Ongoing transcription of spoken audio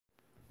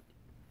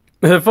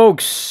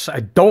Folks,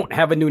 I don't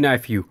have a new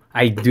knife for you.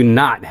 I do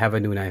not have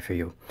a new knife for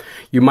you.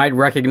 You might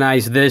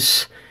recognize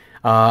this.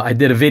 I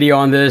did a video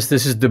on this.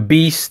 This is the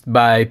Beast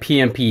by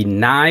PMP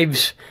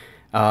Knives.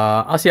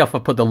 I'll see if I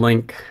put the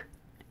link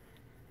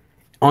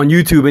on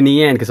YouTube in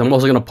the end, because I'm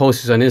also going to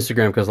post this on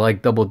Instagram because I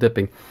like double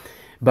dipping.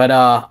 But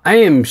I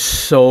am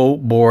so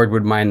bored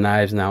with my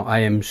knives now. I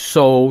am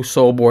so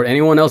bored.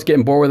 Anyone else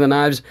getting bored with the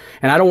knives?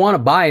 And I don't want to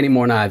buy any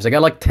more knives. I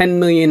got like 10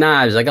 million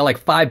knives. I got like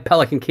 5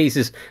 Pelican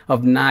cases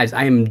of knives.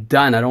 I am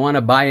done. I don't want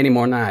to buy any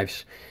more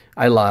knives.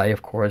 I lie,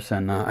 of course,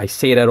 and I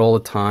say that all the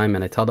time,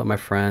 and I tell that my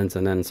friends,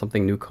 and then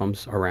something new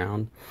comes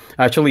around.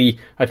 Actually,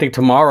 I think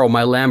tomorrow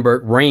my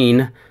Lambert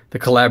Rain, the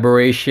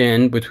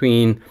collaboration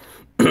between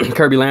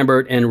Kirby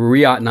Lambert and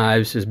Riot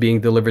Knives, is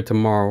being delivered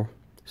tomorrow.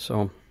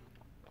 So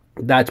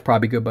that's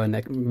probably good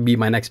be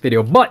my next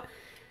video. But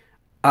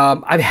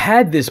I've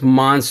had this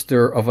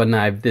monster of a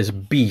knife, this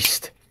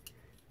Beast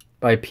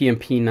by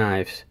PMP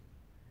Knives,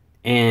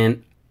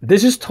 and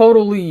this is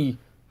totally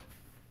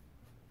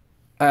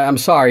I'm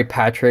sorry,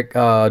 Patrick.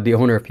 The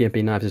owner of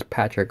PMP Knives is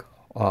Patrick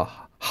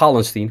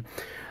Hollenstein.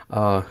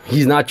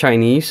 He's not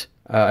Chinese.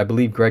 I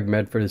believe Greg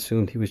Medford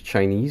assumed he was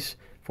Chinese,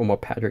 from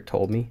what Patrick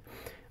told me.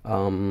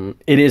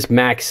 It is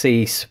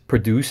Maxace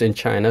produced in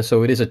China,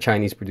 so it is a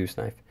Chinese produced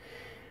knife.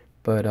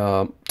 But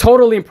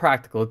totally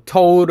impractical.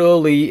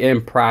 Totally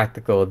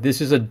impractical.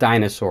 This is a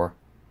dinosaur.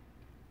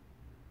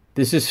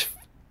 This is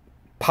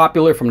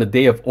popular from the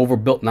day of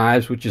overbuilt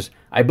knives, which is,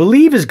 I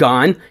believe, is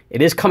gone.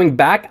 It is coming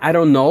back. I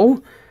don't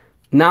know.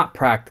 Not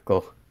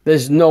practical.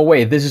 There's no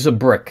way. This is a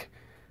brick.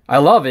 I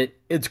love it.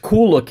 It's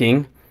cool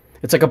looking.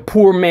 It's like a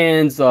poor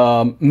man's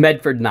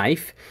Medford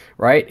knife,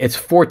 right? It's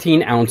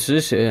 14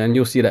 ounces, and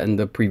you'll see that in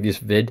the previous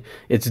vid.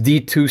 It's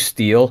D2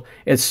 steel.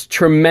 It's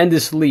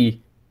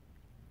tremendously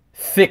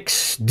thick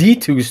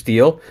D2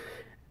 steel,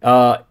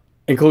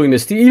 including the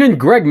steel. Even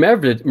Greg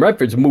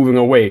Medford's moving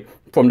away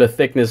from the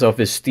thickness of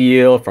his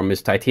steel, from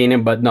his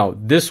titanium. But no,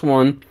 this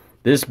one,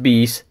 this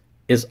Beast,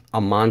 is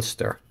a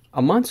monster.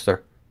 A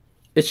monster.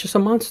 It's just a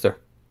monster.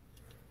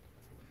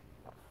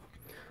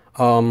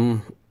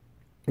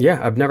 Yeah,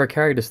 I've never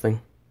carried this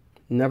thing.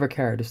 Never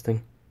carried this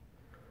thing.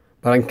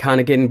 But I'm kind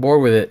of getting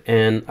bored with it,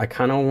 and I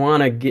kind of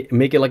want to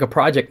make it like a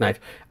project knife.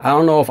 I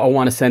don't know if I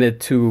want to send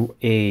it to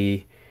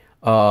a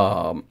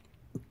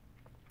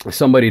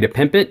somebody to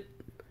pimp it,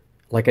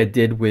 like I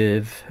did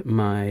with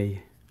my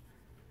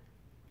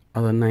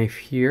other knife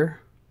here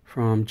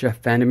from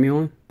Jeff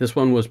Vandermeulen. This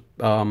one was,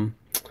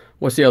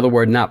 what's the other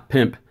word? Not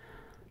pimp.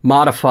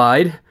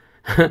 Modified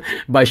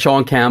by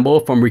Sean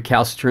Campbell from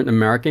Recalcitrant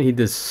American. He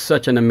does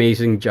such an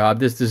amazing job.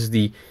 This is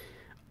the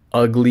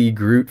ugly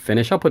Groot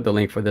finish. I'll put the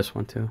link for this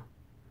one too.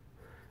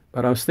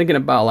 But I was thinking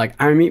about, like,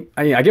 I mean,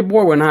 I get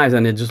bored with knives,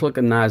 and I just look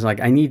at knives like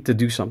I need to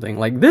do something.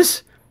 Like,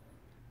 this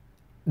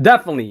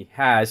definitely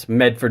has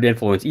Medford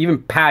influence.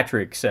 Even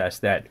Patrick says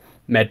that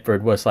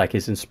Medford was like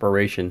his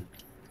inspiration.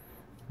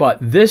 But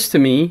this to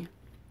me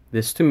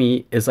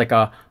is like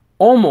a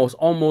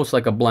almost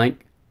like a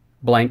blank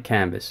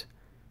canvas.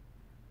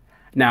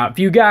 Now, if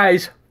you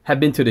guys have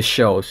been to the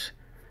shows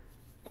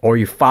or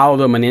you follow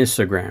them on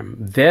Instagram,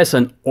 there's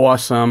an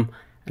awesome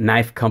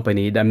knife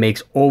company that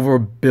makes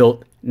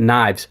overbuilt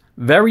knives.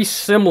 Very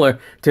similar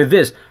to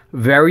this.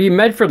 Very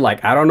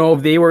Medford-like. I don't know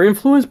if they were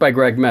influenced by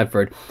Greg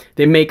Medford.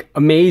 They make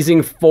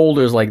amazing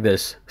folders like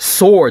this,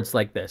 swords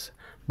like this,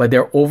 but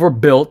they're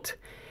overbuilt,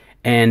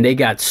 and they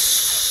got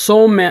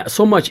so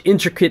much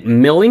intricate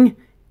milling.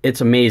 It's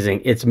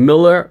amazing. It's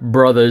Miller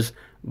Brothers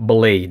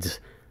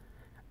blades.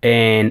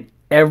 And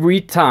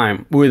every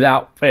time,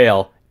 without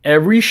fail,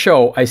 every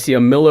show I see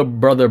a Miller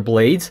Brother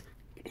blades,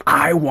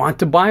 I want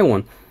to buy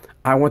one.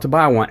 I want to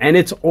buy one. And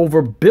it's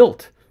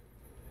overbuilt.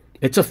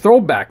 It's a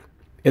throwback.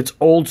 It's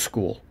old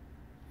school.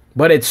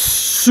 But it's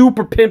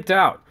super pimped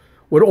out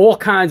with all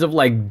kinds of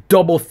like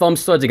double thumb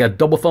studs. They got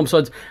double thumb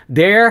studs.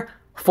 Their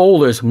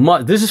folders,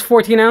 this is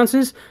 14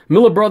 ounces.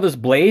 Miller Brothers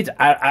blades,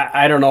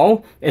 I don't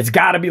know. It's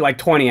got to be like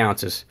 20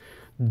 ounces.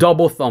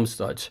 Double thumb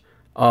studs.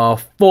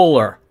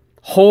 Fuller.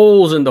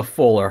 Holes in the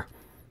fuller.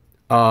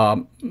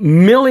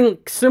 Milling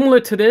similar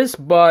to this,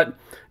 but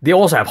they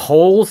also have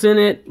holes in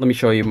it. Let me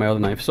show you my other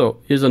knife. So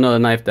here's another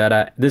knife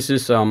that this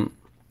is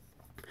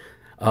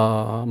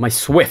my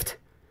Swift,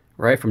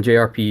 right, from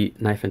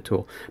JRP Knife and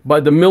Tool.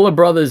 But the Miller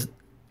Brothers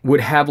would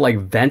have like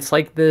vents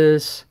like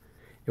this.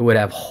 It would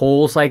have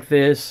holes like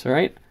this,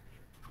 right?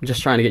 I'm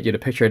just trying to get you to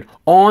picture it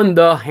on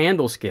the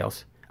handle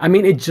scales. I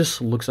mean, it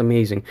just looks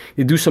amazing.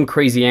 They do some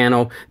crazy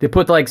anno. They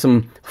put like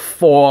some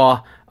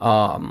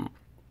Hamones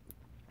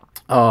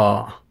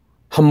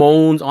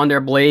on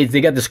their blades.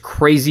 They got this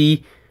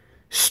crazy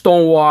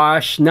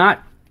stonewash,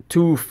 not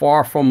too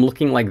far from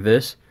looking like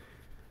this.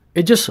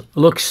 It just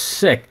looks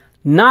sick.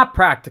 Not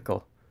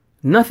practical.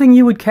 Nothing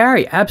you would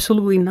carry.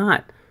 Absolutely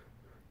not.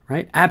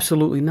 Right?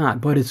 Absolutely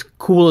not. But it's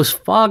cool as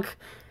fuck.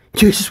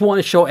 You just want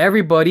to show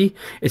everybody.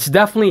 It's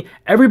definitely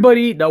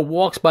everybody that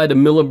walks by the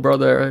Miller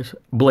Brothers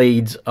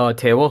blades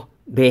table.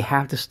 They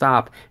have to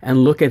stop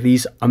and look at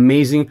these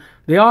amazing.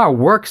 They are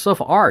works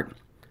of art.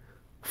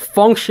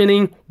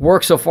 Functioning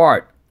works of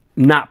art.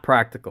 not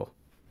practical.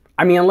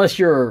 I mean, unless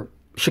you're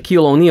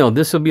Shaquille O'Neal,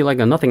 this would be like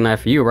a nothing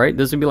knife for you, right?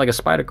 This would be like a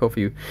Spyderco for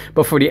you.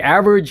 But for the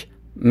average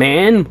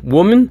man,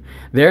 woman,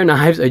 their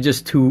knives are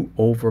just too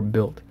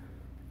overbuilt.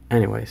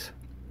 Anyways,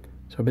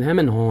 so I've been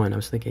hemming and hawing. I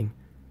was thinking,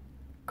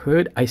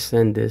 could I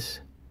send this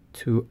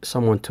to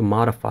someone to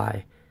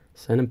modify?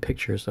 Send them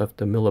pictures of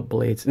the Miller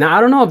blades. Now,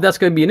 I don't know if that's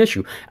going to be an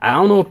issue. I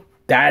don't know if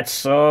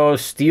that's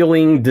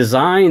stealing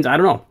designs. I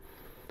don't know.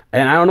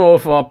 And I don't know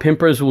if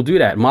pimpers will do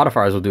that.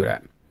 Modifiers will do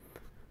that.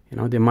 You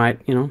know, they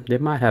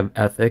might have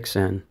ethics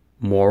and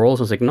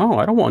morals. It's like, no,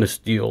 I don't want to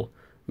steal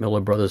Miller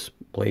Brothers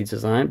blades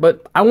design.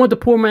 But I want the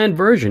poor man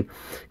version.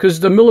 Because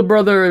the Miller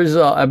Brothers,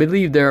 I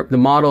believe the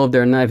model of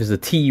their knife is the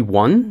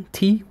T1.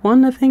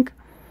 T1, I think.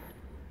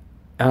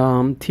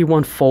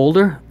 T1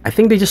 folder. I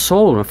think they just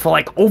sold them for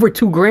like over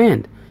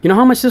 $2,000. You know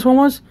how much this one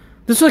was?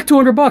 This is like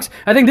 $200.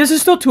 I think this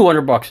is still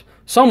 $200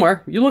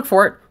 somewhere. You look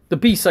for it. The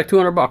Beast like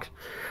 $200.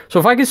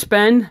 So if I could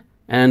spend,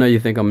 and I know you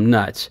think I'm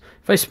nuts,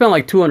 if I spend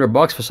like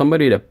 $200 for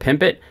somebody to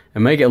pimp it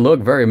and make it look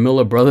very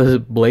Miller Brothers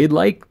blade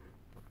like,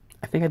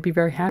 I think I'd be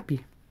very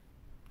happy.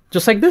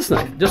 Just like this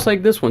knife, just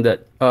like this one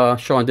that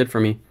Sean did for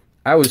me.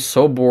 I was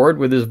so bored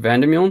with this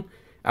Vandermeulen.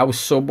 I was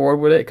so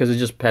bored with it because it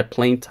just had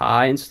plain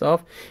tie and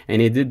stuff,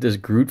 and he did this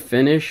Groot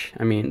finish.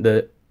 I mean,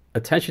 the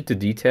attention to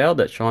detail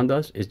that Sean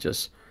does is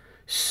just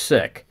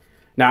sick.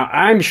 Now,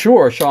 I'm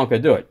sure Sean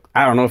could do it.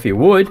 I don't know if he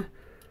would,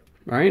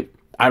 right?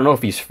 I don't know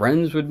if he's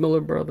friends with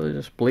Miller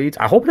Brothers blades.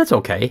 I hope that's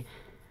okay.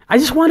 I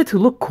just want it to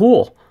look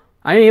cool.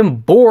 I am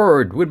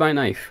bored with my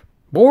knife.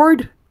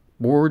 Bored.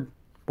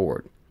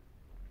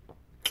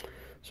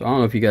 So I don't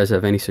know if you guys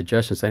have any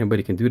suggestions.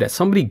 Anybody can do that.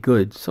 Somebody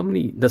good.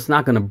 Somebody that's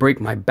not going to break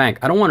my bank.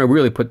 I don't want to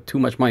really put too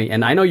much money.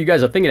 And I know you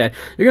guys are thinking that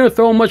you're going to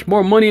throw much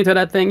more money into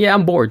that thing. Yeah,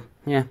 I'm bored.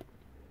 Yeah.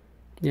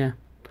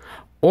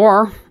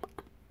 Or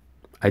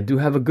I do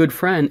have a good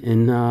friend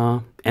in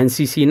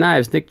NCC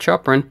Knives, Nick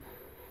Chuprin.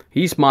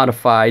 He's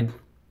modified,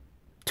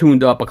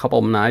 tuned up a couple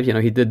of knives. You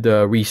know, he did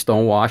the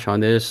re-stonewash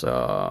on this.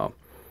 What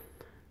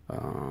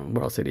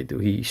else did he do?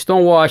 He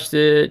stonewashed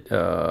it.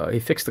 He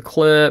fixed the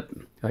clip.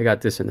 I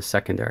got this in the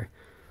secondary.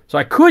 So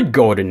I could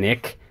go to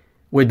Nick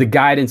with the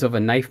guidance of a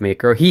knife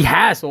maker. He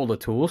has all the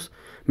tools.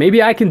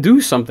 Maybe I can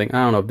do something.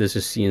 I don't know if this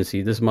is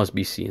CNC. This must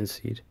be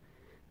CNC'd.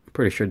 I'm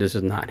pretty sure this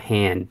is not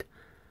hand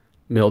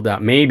milled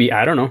out. Maybe,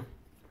 I don't know.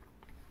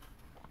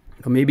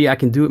 But maybe I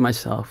can do it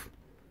myself.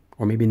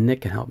 Or maybe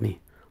Nick can help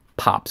me.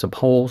 Pop some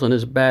holes on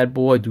this bad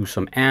boy. Do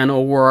some anno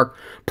work.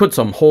 Put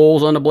some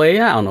holes on the blade.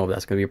 I don't know if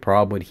that's going to be a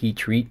problem with heat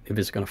treat. If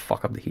it's going to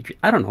fuck up the heat treat.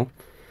 I don't know.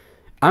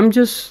 I'm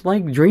just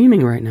like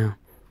dreaming right now.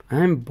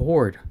 I'm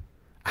bored.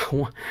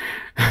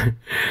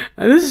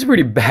 This is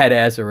pretty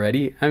badass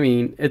already. I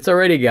mean, it's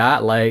already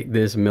got like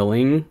this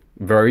milling.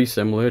 Very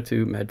similar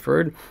to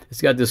Medford.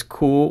 It's got this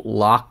cool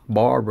lock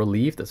bar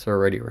relief that's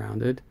already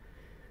rounded.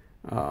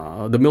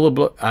 The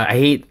Miller, I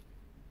hate,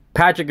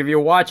 Patrick, if you're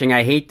watching,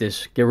 I hate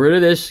this. Get rid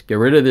of this. Get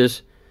rid of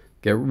this.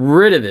 Get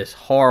rid of this.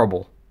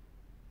 Horrible.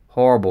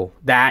 Horrible.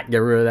 That, get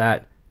rid of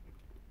that.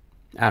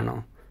 I don't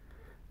know.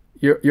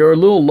 Your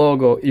little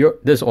logo,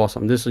 this is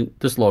awesome.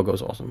 This logo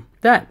is awesome.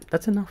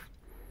 That's enough.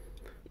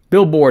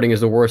 Billboarding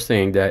is the worst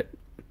thing that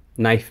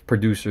knife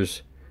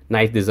producers,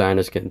 knife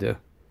designers can do.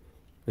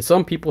 And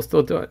some people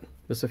still do it.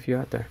 There's a few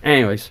out there.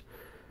 Anyways.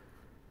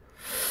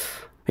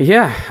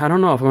 Yeah, I don't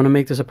know if I'm going to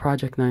make this a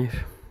project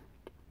knife.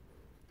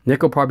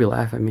 Nick will probably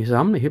laugh at me.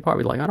 So he'll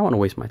probably be like, I don't want to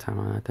waste my time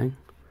on that thing.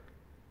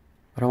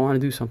 But I want to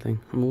do something.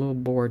 I'm a little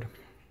bored.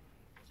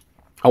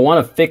 I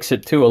want to fix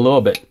it too a little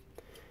bit.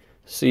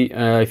 See,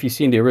 if you've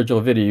seen the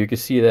original video, you can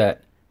see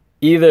that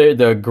either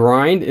the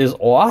grind is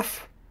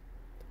off.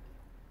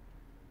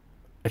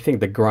 I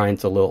think the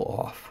grind's a little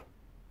off.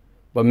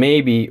 But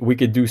maybe we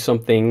could do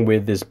something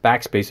with this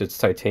backspacer. It's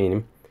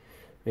titanium.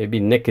 Maybe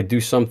Nick could do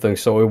something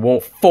so it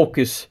won't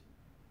focus,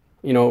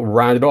 you know,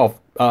 rounded off.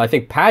 I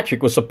think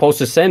Patrick was supposed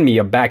to send me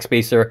a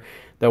backspacer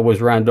that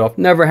was rounded off.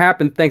 Never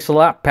happened. Thanks a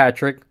lot,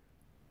 Patrick.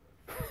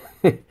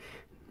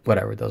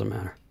 Whatever, it doesn't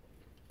matter.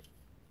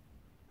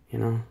 You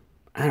know,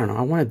 I don't know.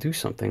 I want to do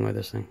something with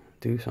this thing.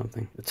 Do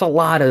something. It's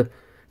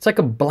like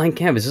a blank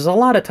canvas. There's a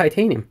lot of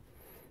titanium.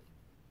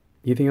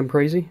 You think I'm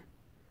crazy?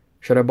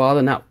 Should I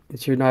bother?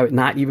 Should I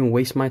not even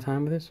waste my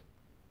time with this?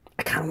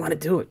 I kind of want to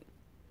do it.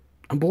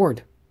 I'm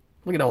bored.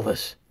 Look at all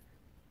this.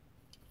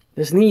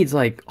 This needs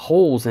like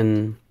holes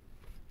and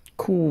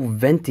cool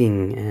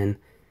venting and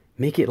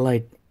make it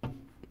like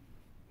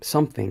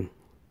something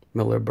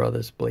Miller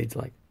Brothers blades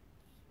like.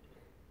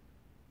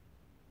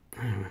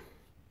 I don't know.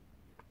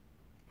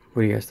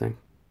 What do you guys think?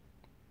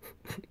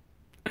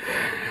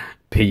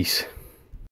 Peace.